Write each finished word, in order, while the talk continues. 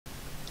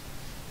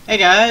Hey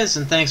guys,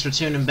 and thanks for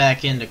tuning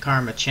back into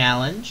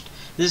KarmaChallenged.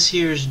 This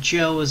here's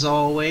Joe as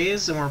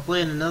always, and we're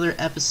playing another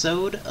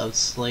episode of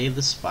Slay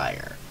the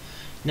Spire.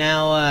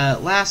 Now,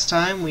 last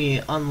time we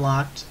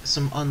unlocked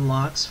some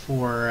unlocks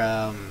for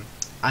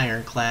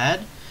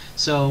Ironclad,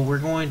 so we're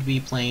going to be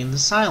playing the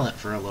Silent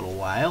for a little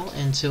while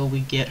until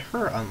we get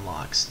her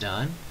unlocks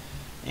done.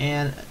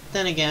 And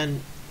then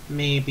again,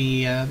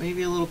 maybe a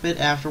little bit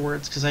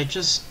afterwards, because I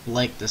just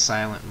like the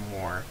Silent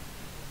more.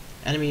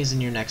 Enemies in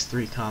your next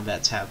 3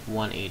 combats have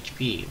 1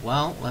 HP.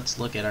 Well, let's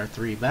look at our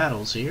 3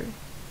 battles here.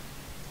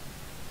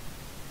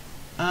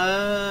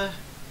 I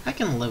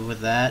can live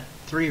with that.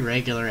 3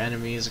 regular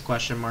enemies, a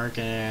question mark,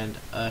 and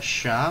a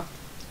shop.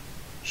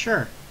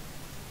 Sure.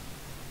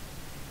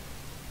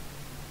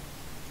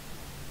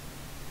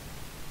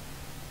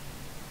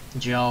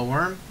 Jaw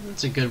Worm,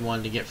 that's a good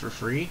one to get for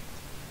free.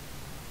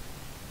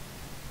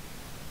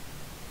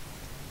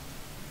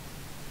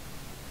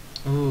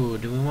 Ooh,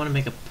 do we want to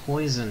make a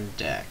poison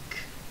deck?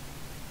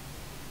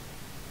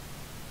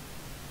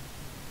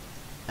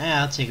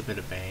 I'll take a bit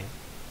of Bane.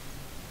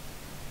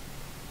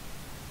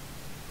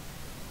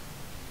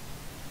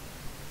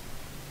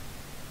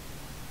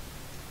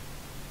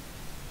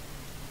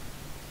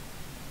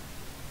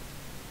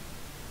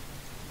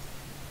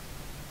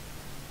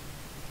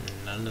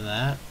 None of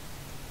that.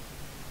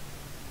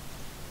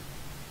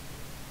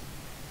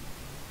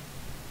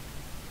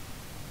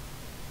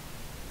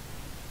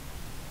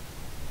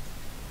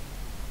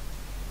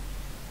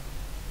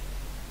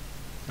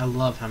 I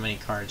love how many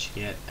cards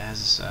you get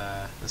as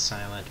the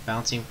Silent.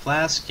 Bouncing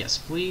Flask, yes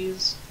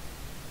please.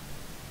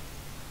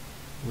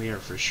 We are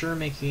for sure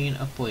making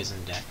a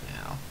poison deck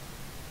now.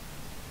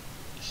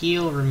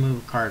 Heal,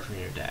 remove a card from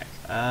your deck.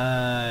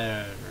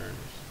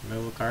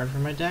 Remove a card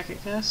from my deck, I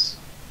guess?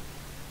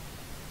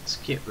 Let's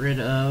get rid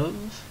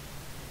of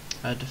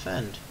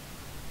Defend.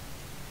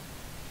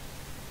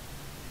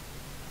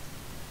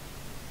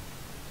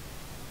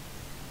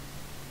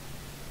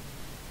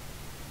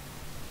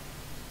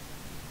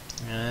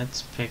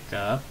 Let's pick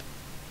up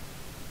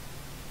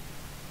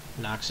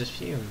Noxious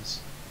Fumes.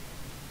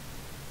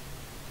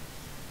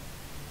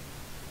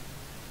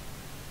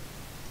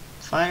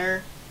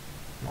 Fire,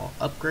 we'll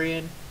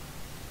upgrade.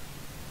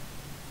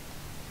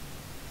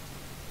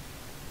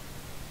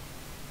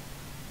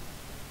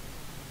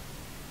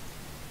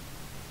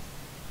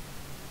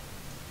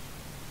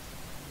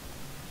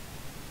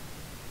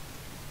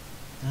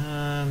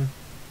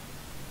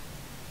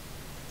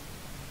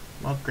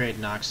 Upgrade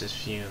Noxious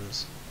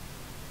Fumes.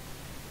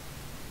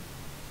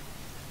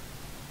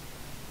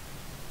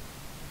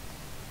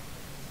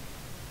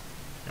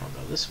 I'll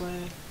go this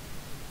way.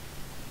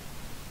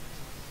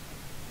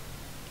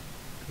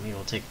 We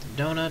will take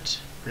the donut.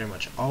 Pretty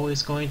much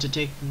always going to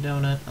take the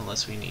donut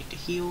unless we need to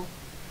heal.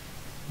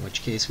 In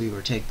which case we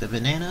will take the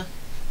banana.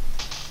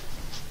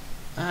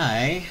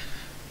 I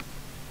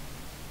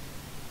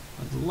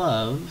would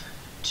love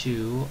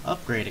to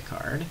upgrade a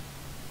card.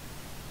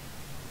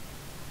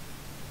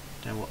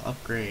 I will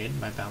upgrade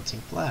my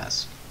Bouncing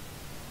Flask.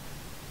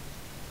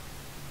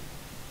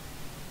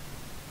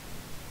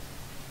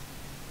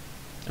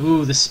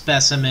 Ooh, the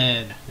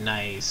Specimen!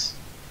 Nice.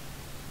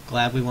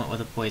 Glad we went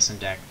with a poison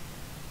deck.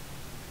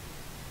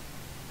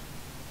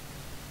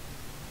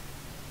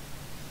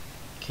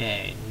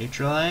 Okay,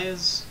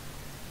 neutralize.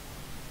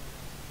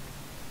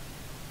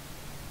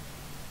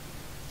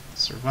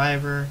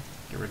 Survivor,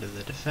 get rid of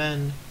the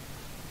defend,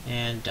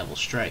 and double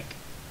strike.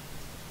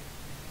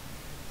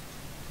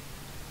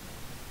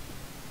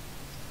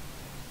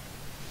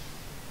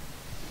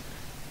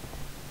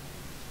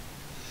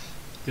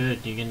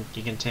 Good,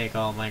 you can take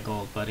all my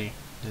gold, buddy.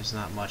 There's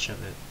not much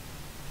of it.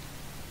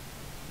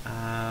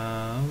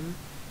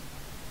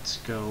 Let's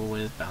go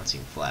with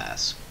Bouncing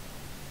Flask.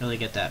 Really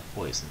get that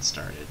poison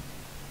started.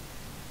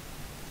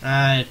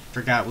 I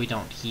forgot we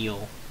don't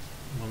heal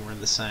when we're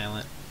the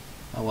Silent.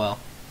 Oh well.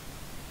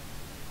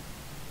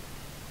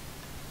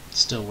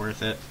 Still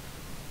worth it.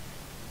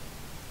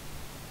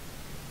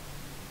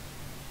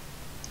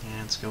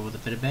 And let's go with a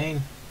bit of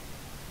Bane.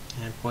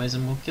 And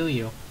poison will kill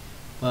you.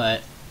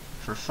 But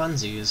for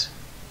funsies,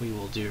 we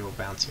will do a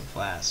Bouncing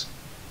Flask.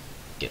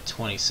 Get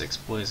 26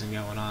 poison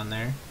going on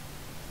there.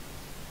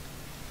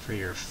 For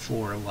your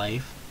 4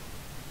 life.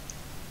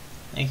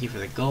 Thank you for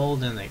the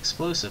gold and the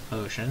explosive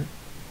potion.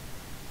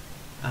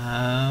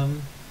 I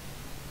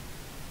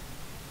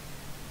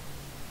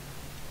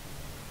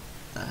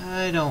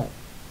don't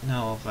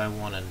know if I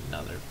want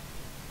another.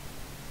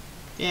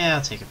 Yeah,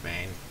 I'll take a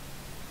Bane.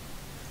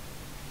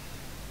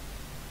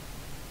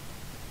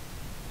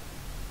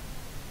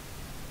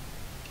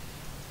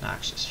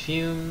 Noxious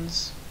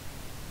Fumes.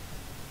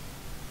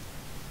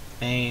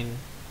 Bane.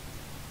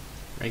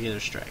 Regular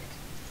Strike.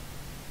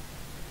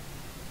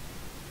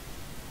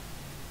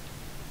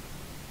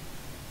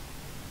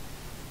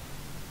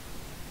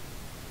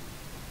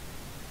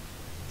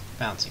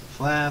 Bouncing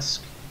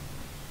Flask.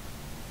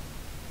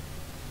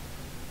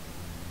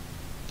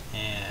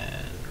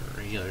 And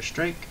regular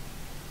strike.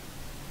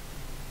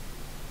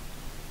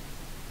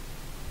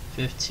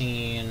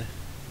 15,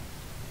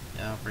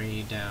 I'll bring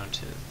you down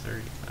to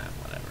 35,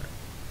 whatever.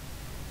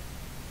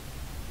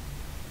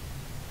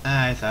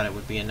 I thought it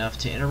would be enough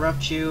to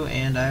interrupt you,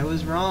 and I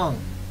was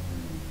wrong.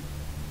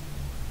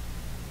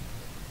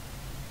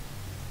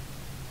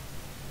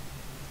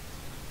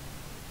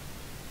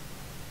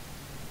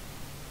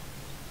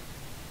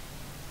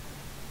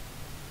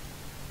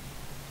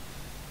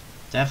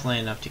 Definitely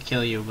enough to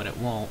kill you, but it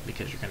won't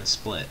because you're going to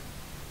split.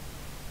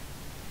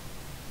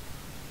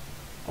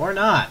 Or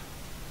not.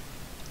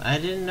 I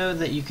didn't know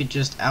that you could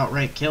just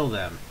outright kill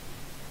them.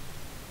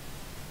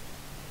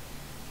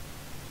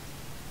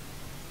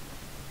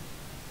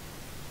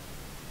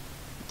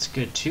 It's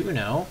good to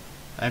know.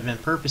 I've been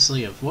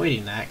purposely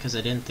avoiding that because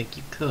I didn't think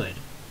you could.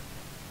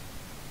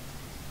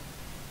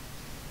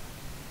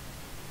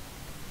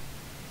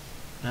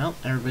 Well,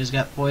 everybody's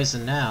got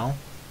poison now.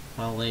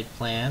 Well laid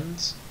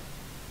plans.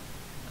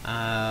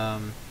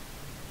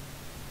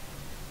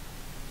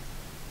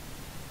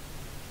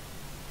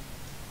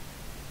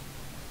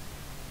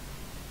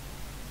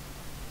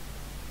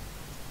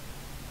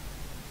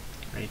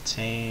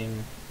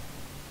 Retain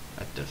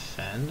a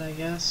defend, I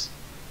guess.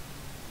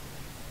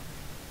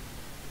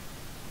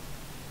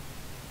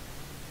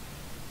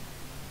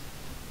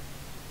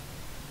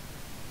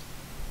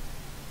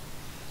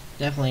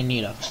 Definitely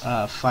need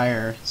a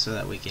fire so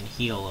that we can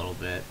heal a little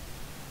bit.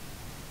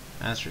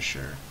 That's for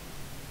sure.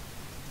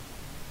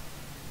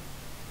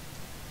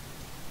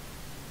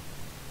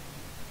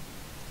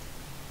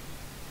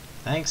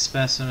 Thanks,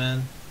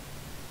 specimen.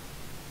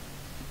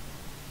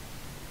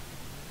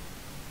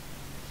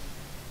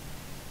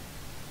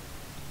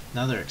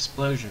 Another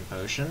explosion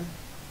potion.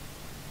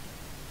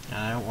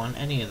 I don't want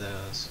any of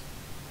those.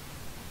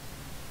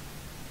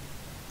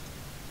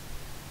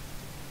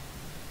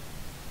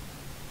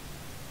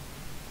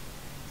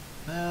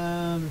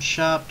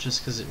 Shop,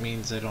 just because it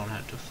means I don't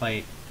have to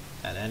fight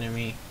that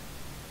enemy.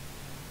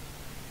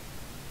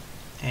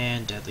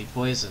 And deadly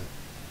poison.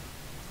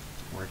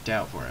 Worked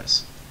out for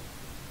us.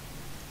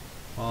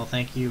 Well,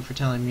 thank you for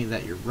telling me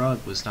that your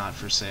rug was not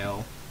for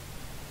sale.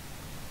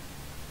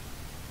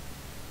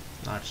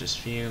 Noxious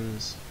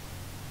fumes.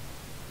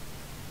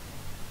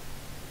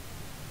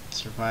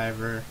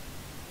 Survivor.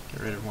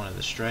 Get rid of one of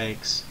the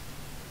strikes.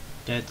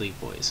 Deadly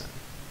poison.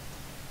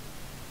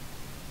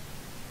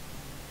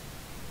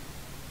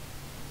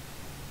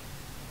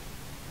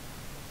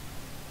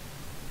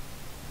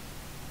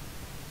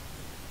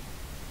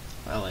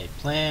 Well-laid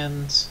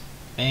plans.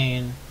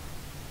 Bane.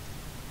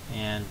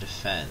 And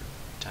defend.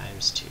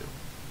 ×2.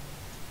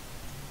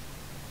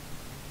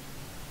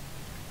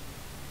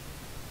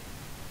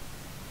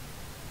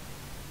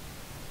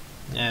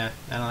 Yeah,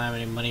 I don't have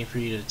any money for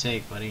you to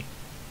take, buddy.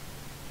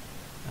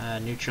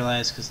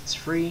 Neutralize because it's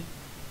free.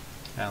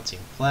 Bouncing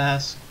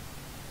Flask.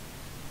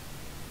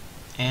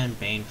 And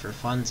Bane for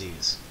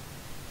funsies.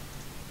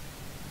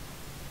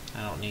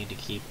 I don't need to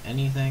keep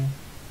anything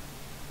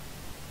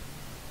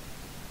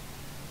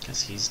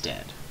because he's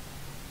dead.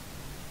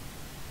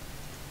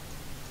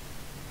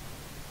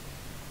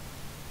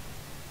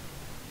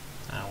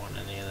 I don't want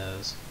any of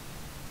those.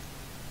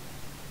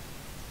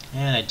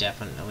 And I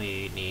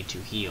definitely need to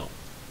heal.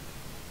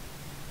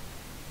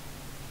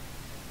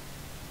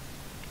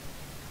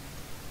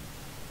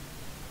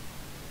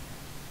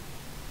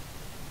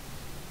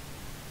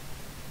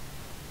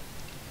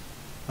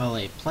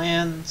 Well-laid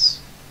plans.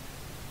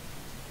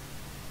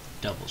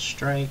 Double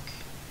strike.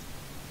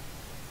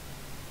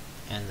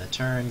 End the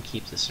turn,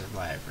 keep the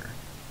survivor.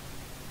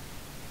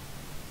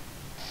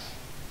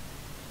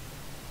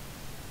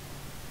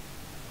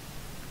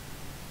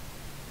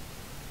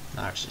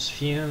 Noxious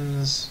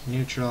fumes,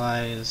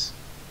 neutralize,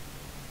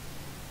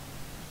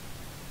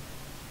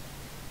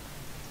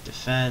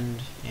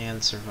 defend,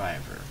 and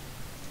survivor.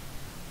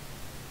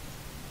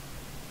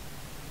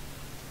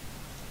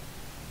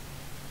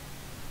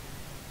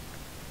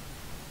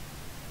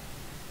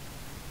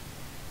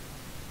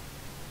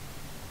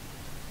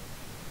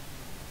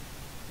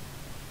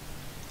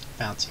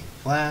 Bouncing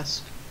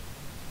Flask,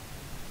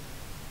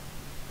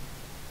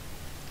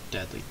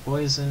 deadly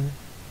poison,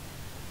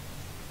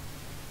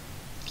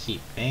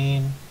 keep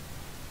Bane,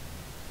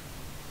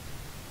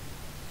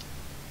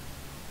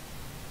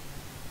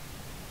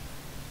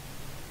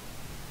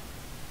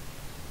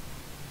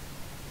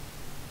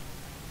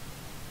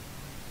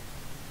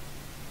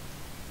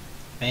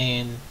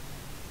 Bane,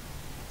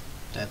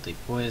 deadly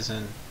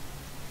poison,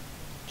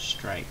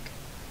 strike.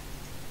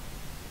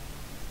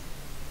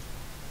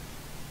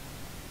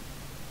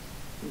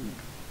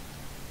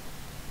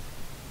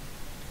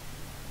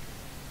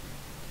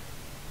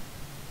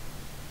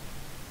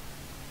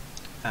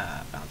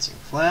 Bouncing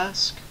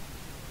Flask.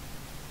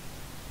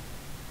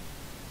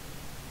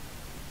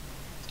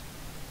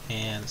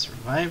 And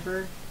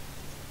Survivor.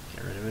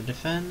 Get rid of a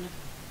defend.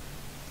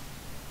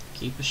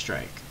 Keep a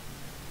strike.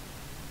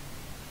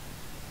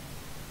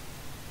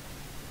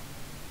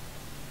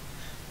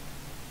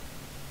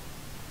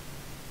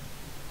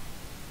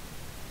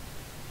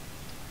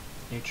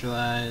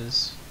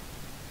 Neutralize.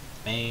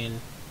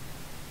 Bane.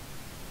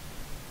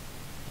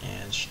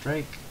 And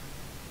strike.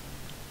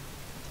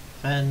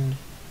 Defend.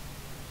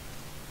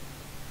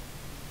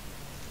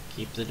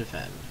 Keep the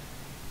defend.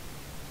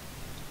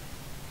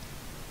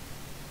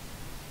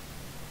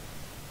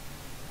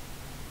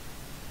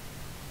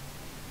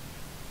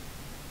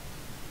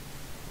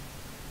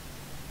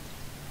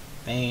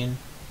 Bane.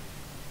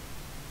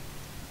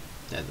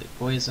 Deadly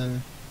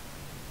poison.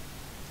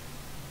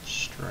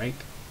 Strike.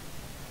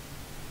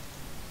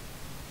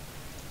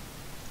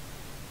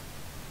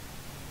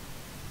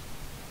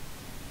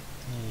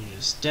 And you're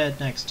just dead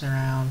next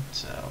round,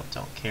 so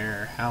don't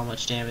care how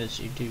much damage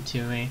you do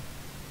to me.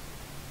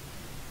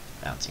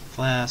 Bouncing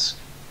Flask.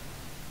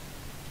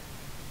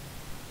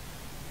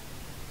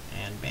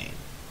 And Bane.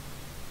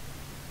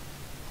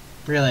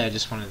 Really, I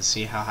just wanted to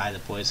see how high the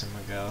poison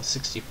would go.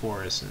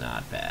 64 is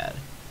not bad.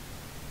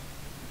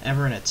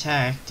 Ever an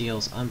attack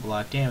deals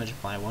unblocked damage,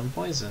 apply 1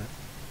 poison.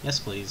 Yes,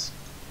 please.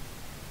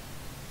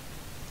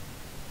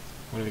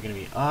 What are we going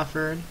to be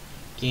offered?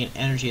 Gain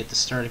energy at the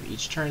start of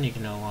each turn. You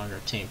can no longer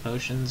obtain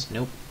potions.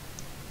 Nope.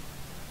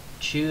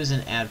 Choose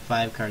and add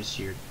 5 cards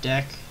to your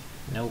deck.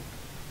 Nope.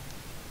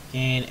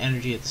 Gain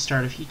energy at the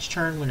start of each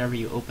turn. Whenever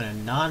you open a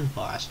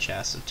non-boss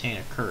chest, obtain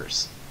a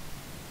curse.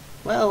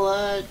 Well,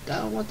 I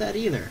don't want that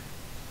either.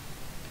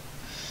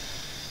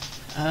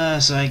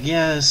 So I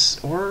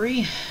guess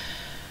Ori?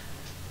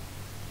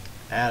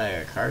 Add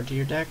a card to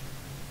your deck?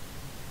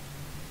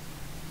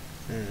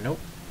 Nope.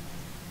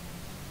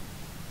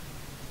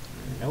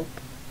 Nope.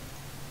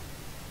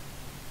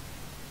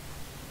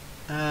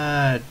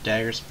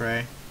 Dagger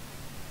Spray.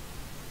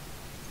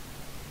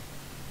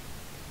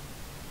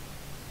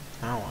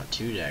 I don't want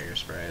 2 Dagger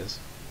Sprays.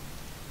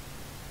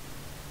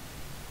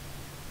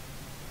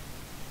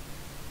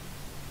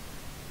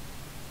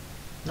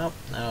 Nope,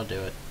 that'll do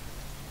it.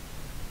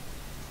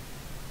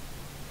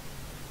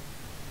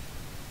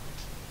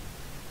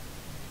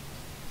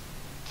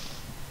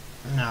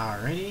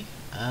 Alrighty,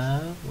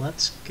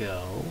 let's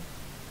go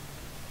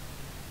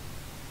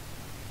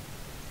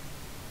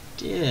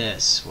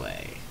this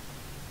way.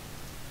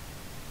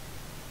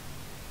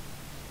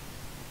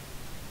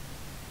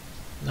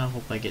 I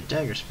hope I get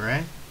Dagger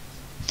Spray.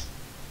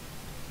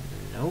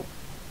 Nope.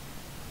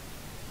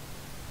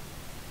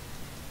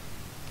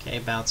 Okay,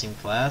 Bouncing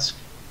Flask.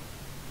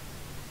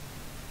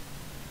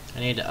 I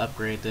need to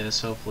upgrade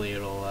this. Hopefully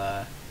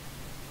it'll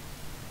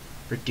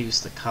reduce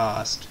the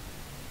cost.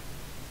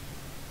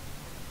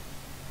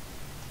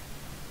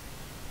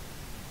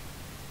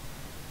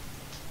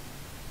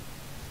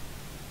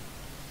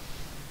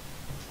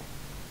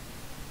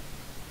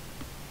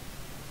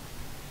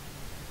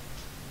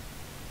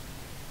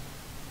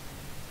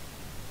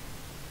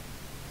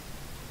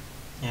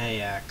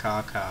 Yeah,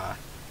 caw.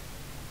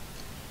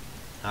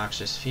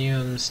 Noxious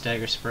Fumes,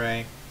 Dagger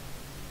Spray,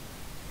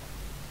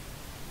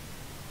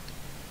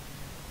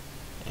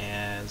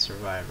 and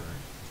Survivor.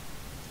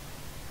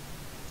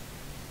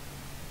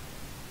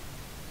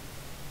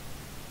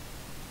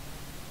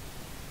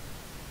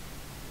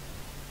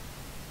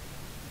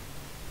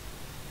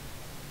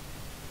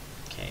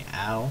 Okay,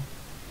 Ow.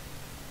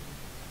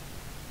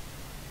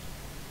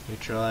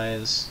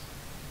 Neutralize.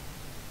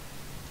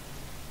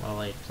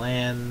 Well-laid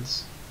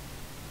plans.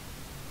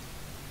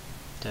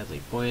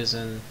 Deadly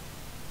Poison,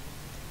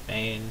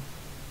 Bane,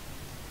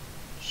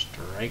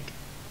 Strike.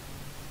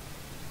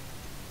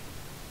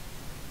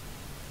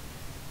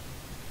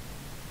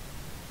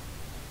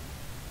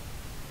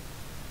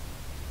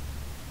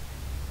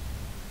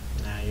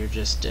 Now you're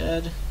just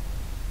dead.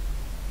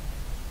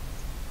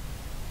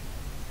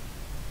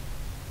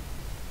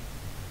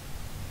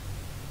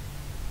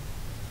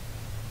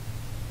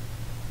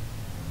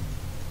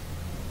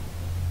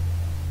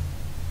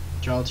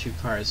 Draw 2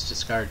 cards,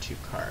 discard 2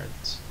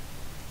 cards.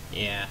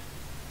 Yeah.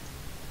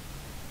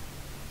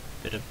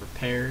 Bit of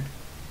prepared.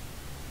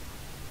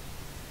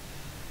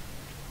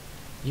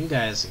 You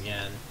guys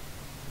again.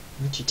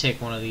 Why don't you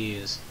take one of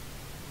these?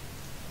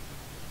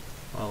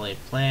 Well-laid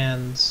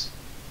plans.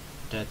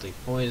 Deadly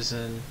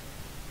poison.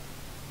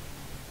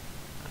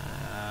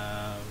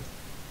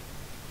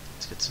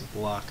 Let's get some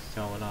block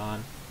going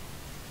on.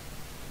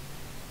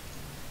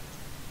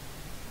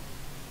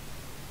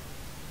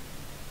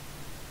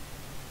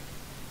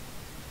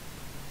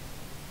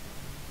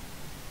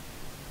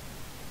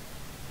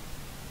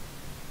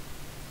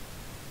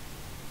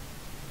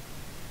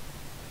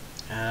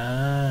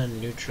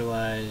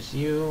 Neutralize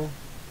you.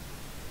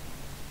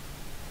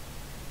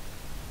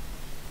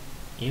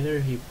 Either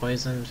of you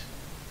poisoned?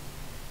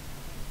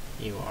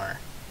 You are.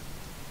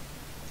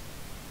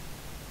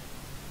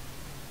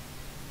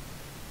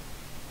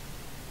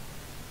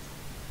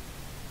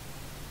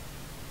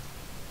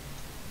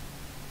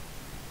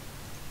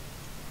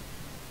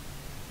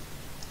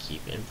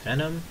 Keep in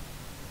Venom.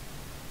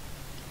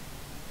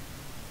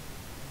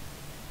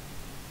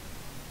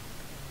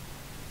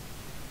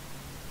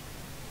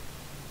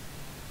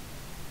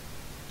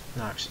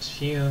 Noxious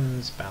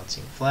Fumes,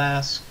 Bouncing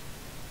Flask.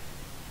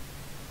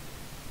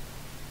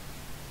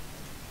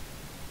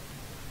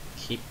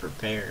 Keep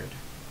prepared.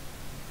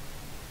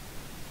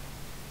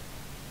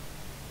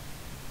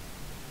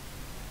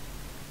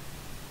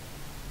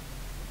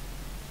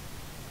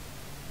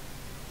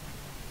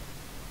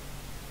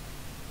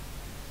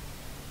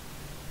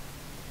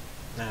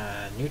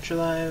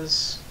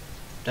 Neutralize.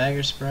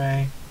 Dagger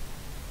spray.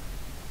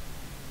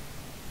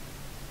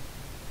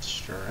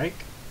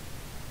 Strike.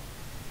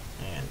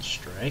 And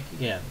strike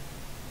again.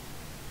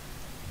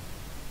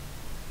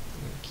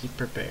 And keep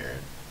prepared.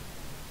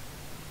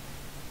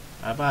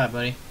 Bye-bye,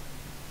 buddy.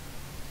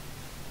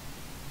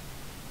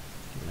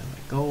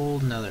 Another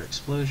gold, another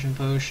explosion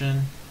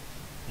potion.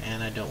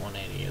 And I don't want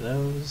any of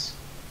those.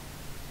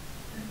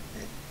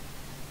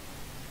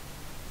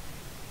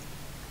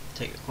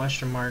 Take a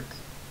question mark.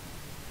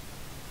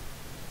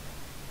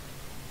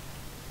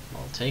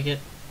 I'll take it.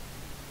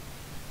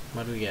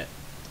 What do we get?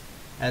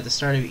 At the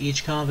start of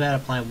each combat,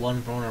 apply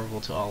one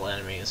vulnerable to all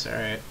enemies.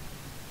 Alright.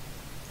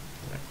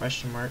 A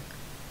question mark.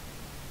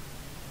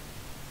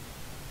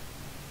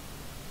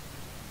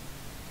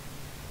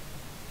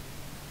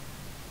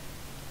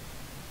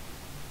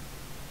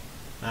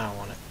 I don't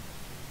want it.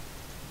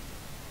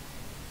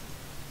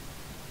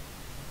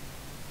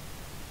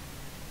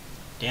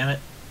 Damn it.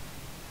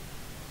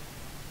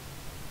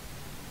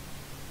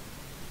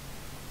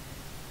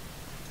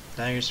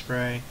 Dagger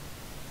spray.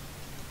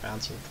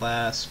 Bouncing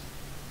flask.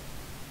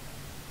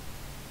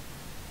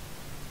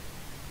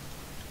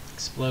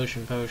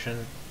 Explosion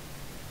potion.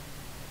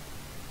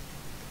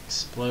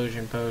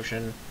 Explosion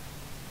potion.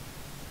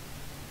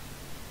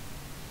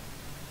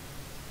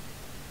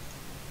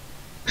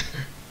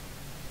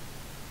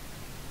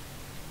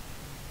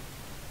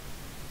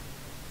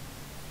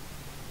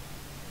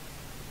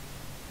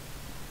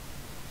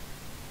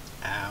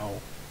 Ow.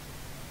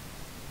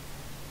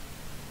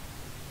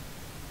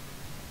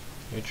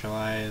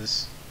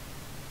 Neutralize.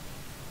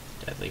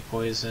 Deadly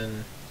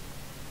poison.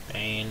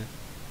 Bane.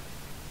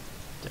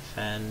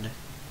 Defend.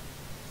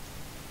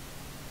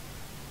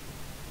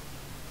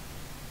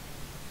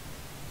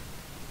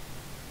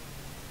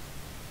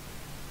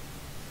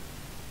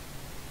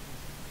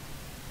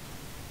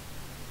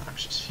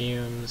 Noxious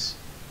fumes.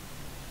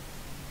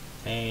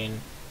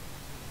 Bane.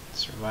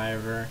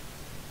 Survivor.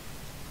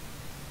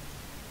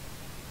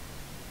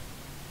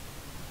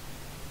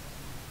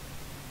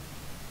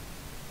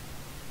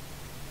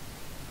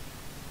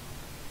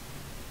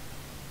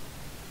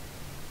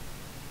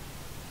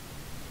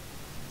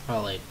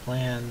 Well-laid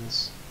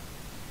plans.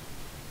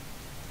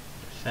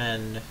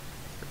 Defend.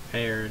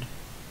 Prepared.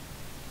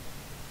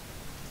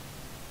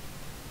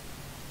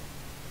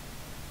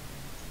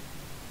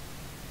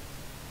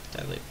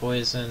 Deadly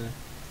poison.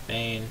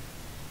 Bane.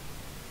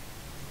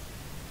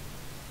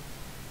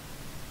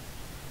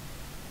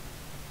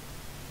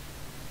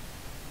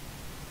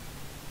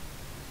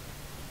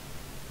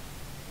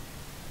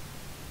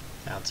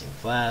 Bouncing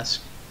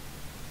flask.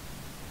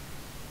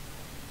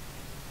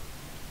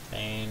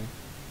 Bane.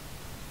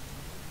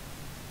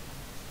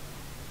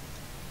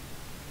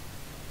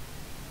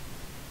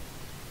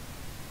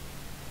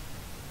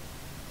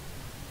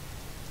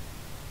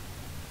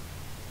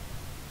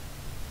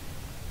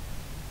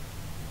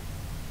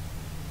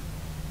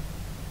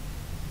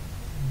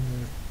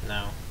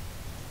 No.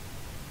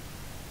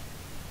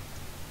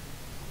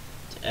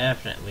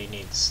 Definitely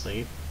need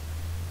sleep.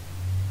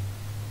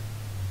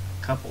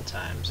 A couple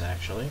times,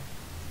 actually.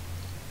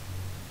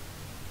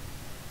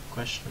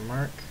 Question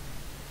mark.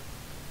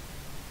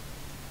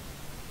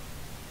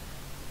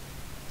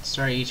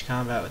 Start each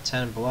combat with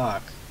 10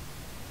 block.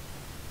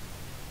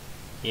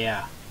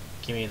 Yeah,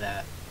 give me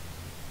that.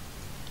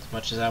 As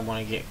much as I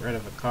want to get rid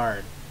of a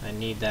card, I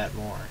need that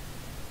more.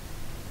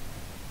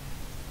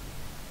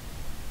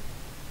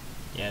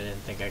 Yeah, I didn't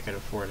think I could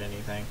afford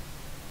anything.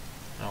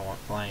 I don't want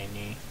flying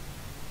knee.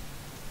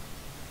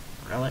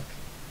 Relic.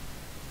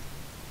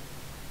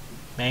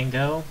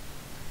 Mango.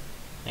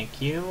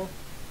 Thank you.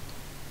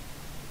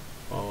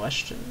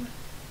 Question.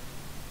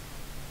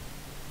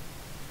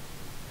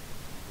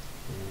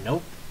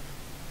 Nope.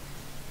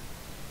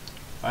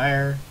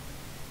 Fire.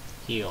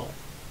 Heal.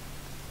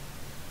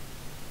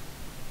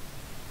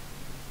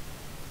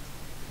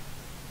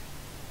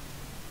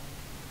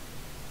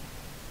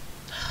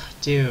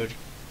 Dude.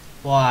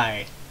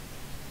 Why?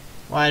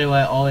 Why do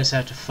I always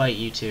have to fight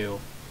you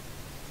two?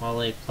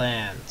 Well-laid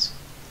plans.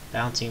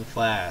 Bouncing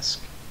flask.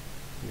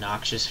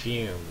 Noxious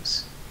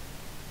fumes.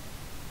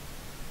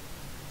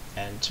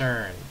 End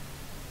turn.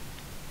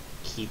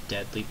 Keep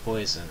deadly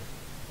poison.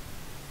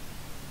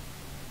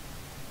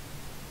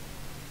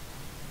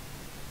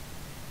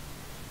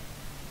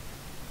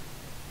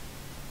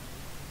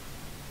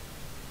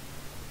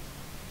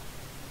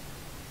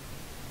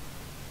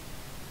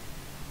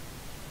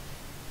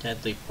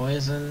 Deadly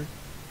poison.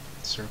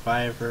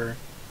 Survivor.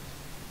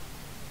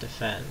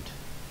 Defend.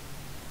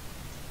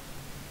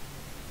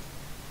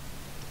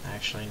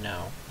 Actually,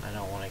 no. I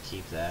don't want to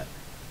keep that.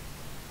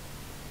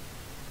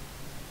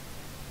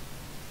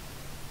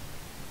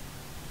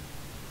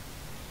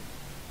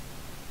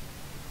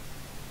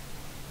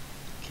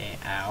 Okay,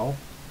 ow.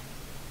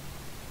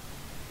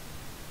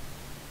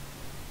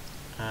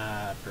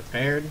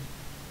 Prepared.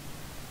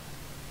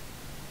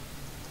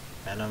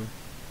 Venom.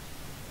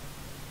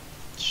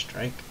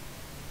 Strike.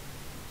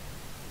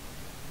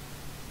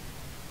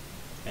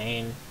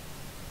 Bane.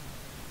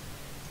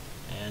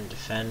 And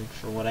defend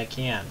for what I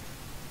can.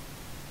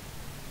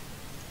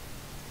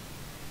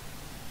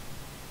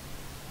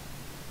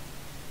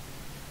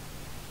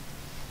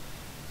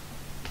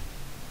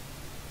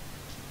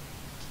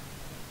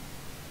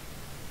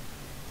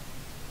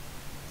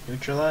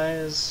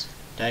 Neutralize.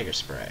 Dagger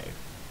spray.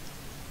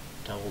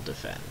 Double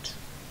defend.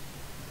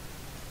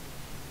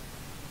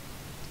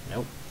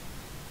 Nope.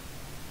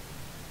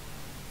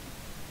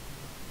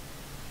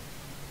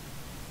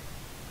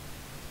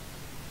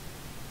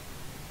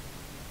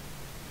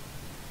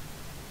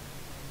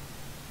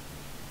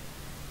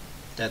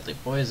 Deadly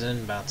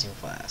poison, bouncing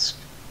flask.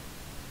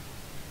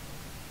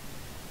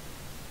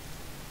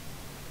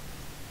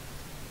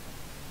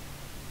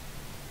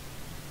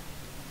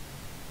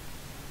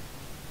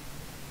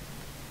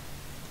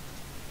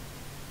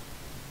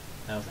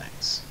 No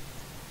thanks.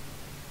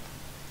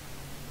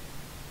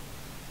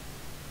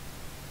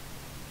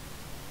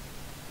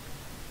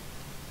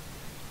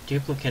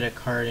 Duplicate a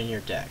card in your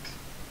deck.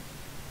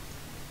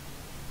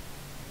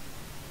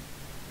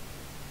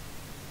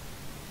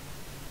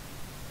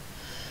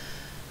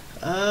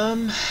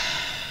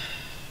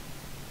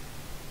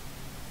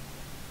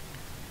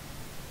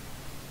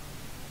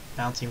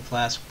 Bouncing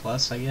Flask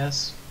Plus, I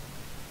guess.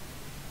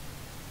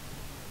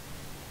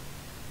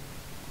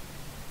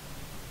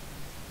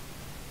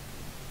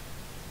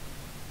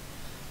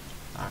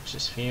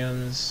 Noxious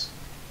Fumes.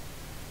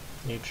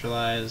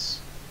 Neutralize.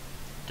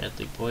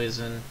 Deadly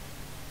Poison.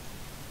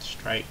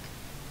 Strike.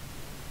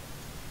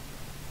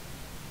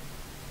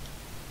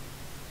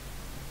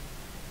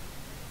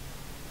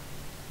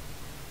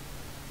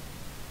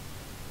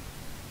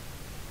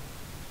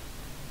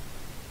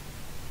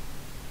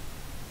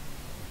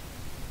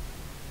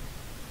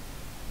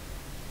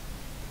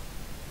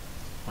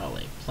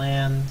 Lay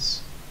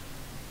Plans.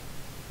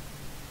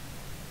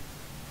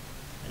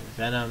 And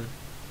Venom.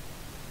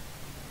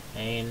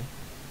 Pain.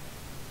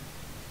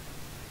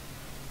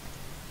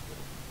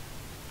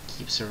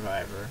 Keep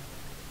Survivor.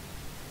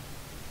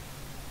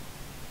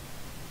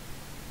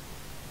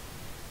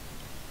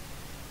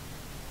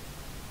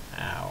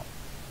 Ow.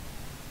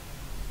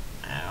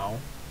 Ow.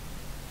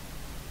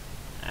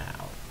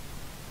 Ow.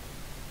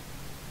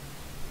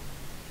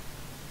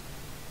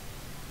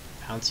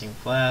 Bouncing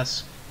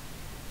Flask.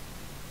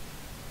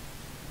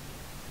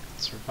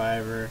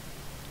 Survivor.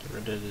 Get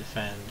rid of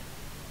defend.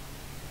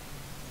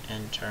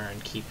 End turn.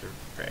 Keep it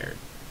prepared.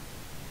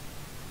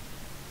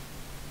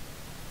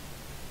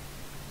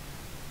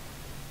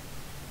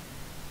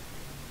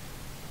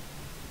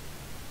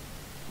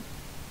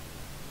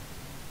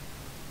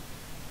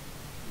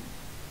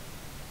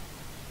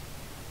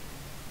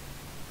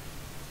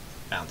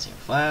 Bouncing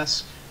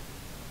Flask.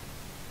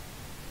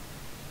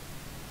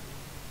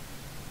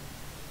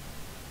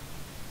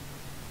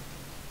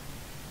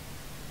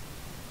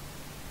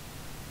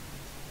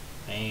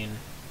 Pain.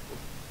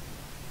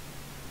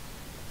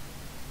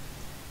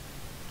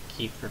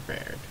 Keep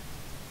prepared.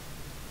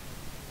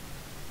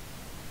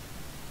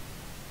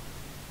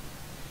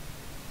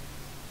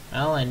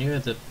 Well, I knew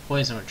the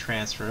poison would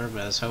transfer,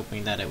 but I was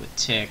hoping that it would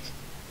tick.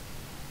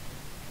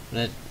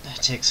 But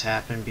ticks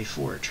happen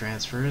before it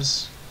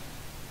transfers.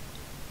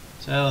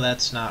 So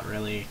that's not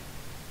really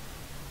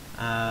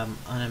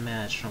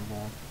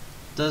unimaginable.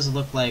 It does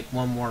look like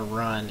one more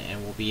run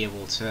and we'll be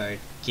able to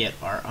get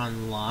our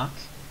unlock.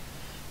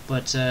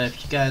 But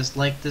if you guys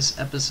like this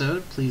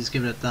episode, please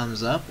give it a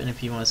thumbs up, and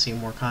if you want to see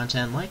more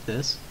content like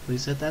this,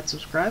 please hit that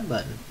subscribe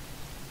button.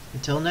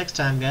 Until next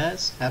time,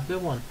 guys, have a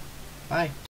good one. Bye.